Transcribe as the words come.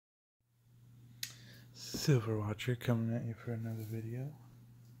Silver Watcher coming at you for another video.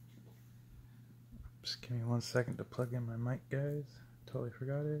 Just give me 1 second to plug in my mic, guys. Totally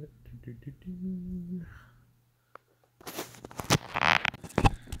forgot it.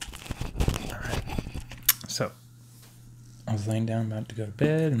 Alright, so I was laying down about to go to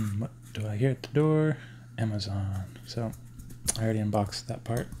bed, and what do I hear at the door? Amazon. So I already unboxed that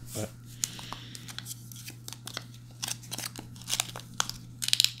part, but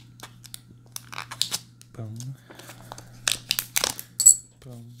boom,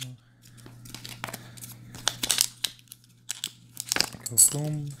 boom, go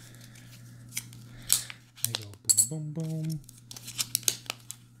boom, I go boom, boom, boom.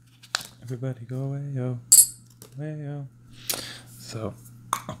 Everybody go away, yo, away, yo. So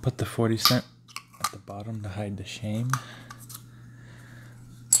I'll put the 40 cent at the bottom to hide the shame,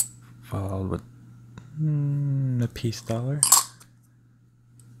 followed with the peace dollar.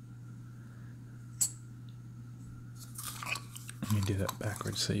 Let me do that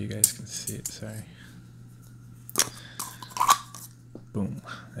backwards so you guys can see it, sorry. Boom,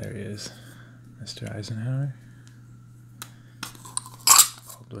 there he is, Mr. Eisenhower.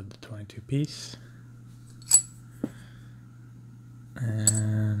 Followed with the 22 piece.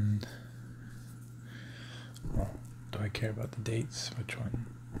 And, well, do I care about the dates? Which one?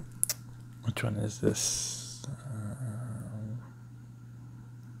 Which one is this?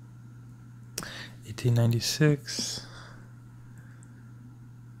 1896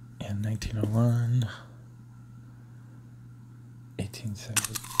 and 1901,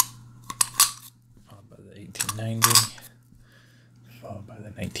 1870, followed by the 1890, followed by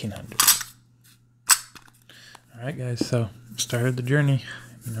the 1900. Alright guys, so started the journey.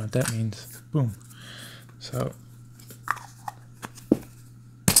 You know what that means. Boom. So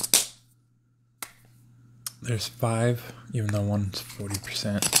there's 5, even though one's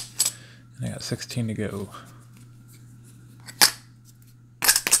 40%. And I got 16 to go.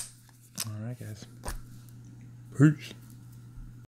 Alright guys. Peace.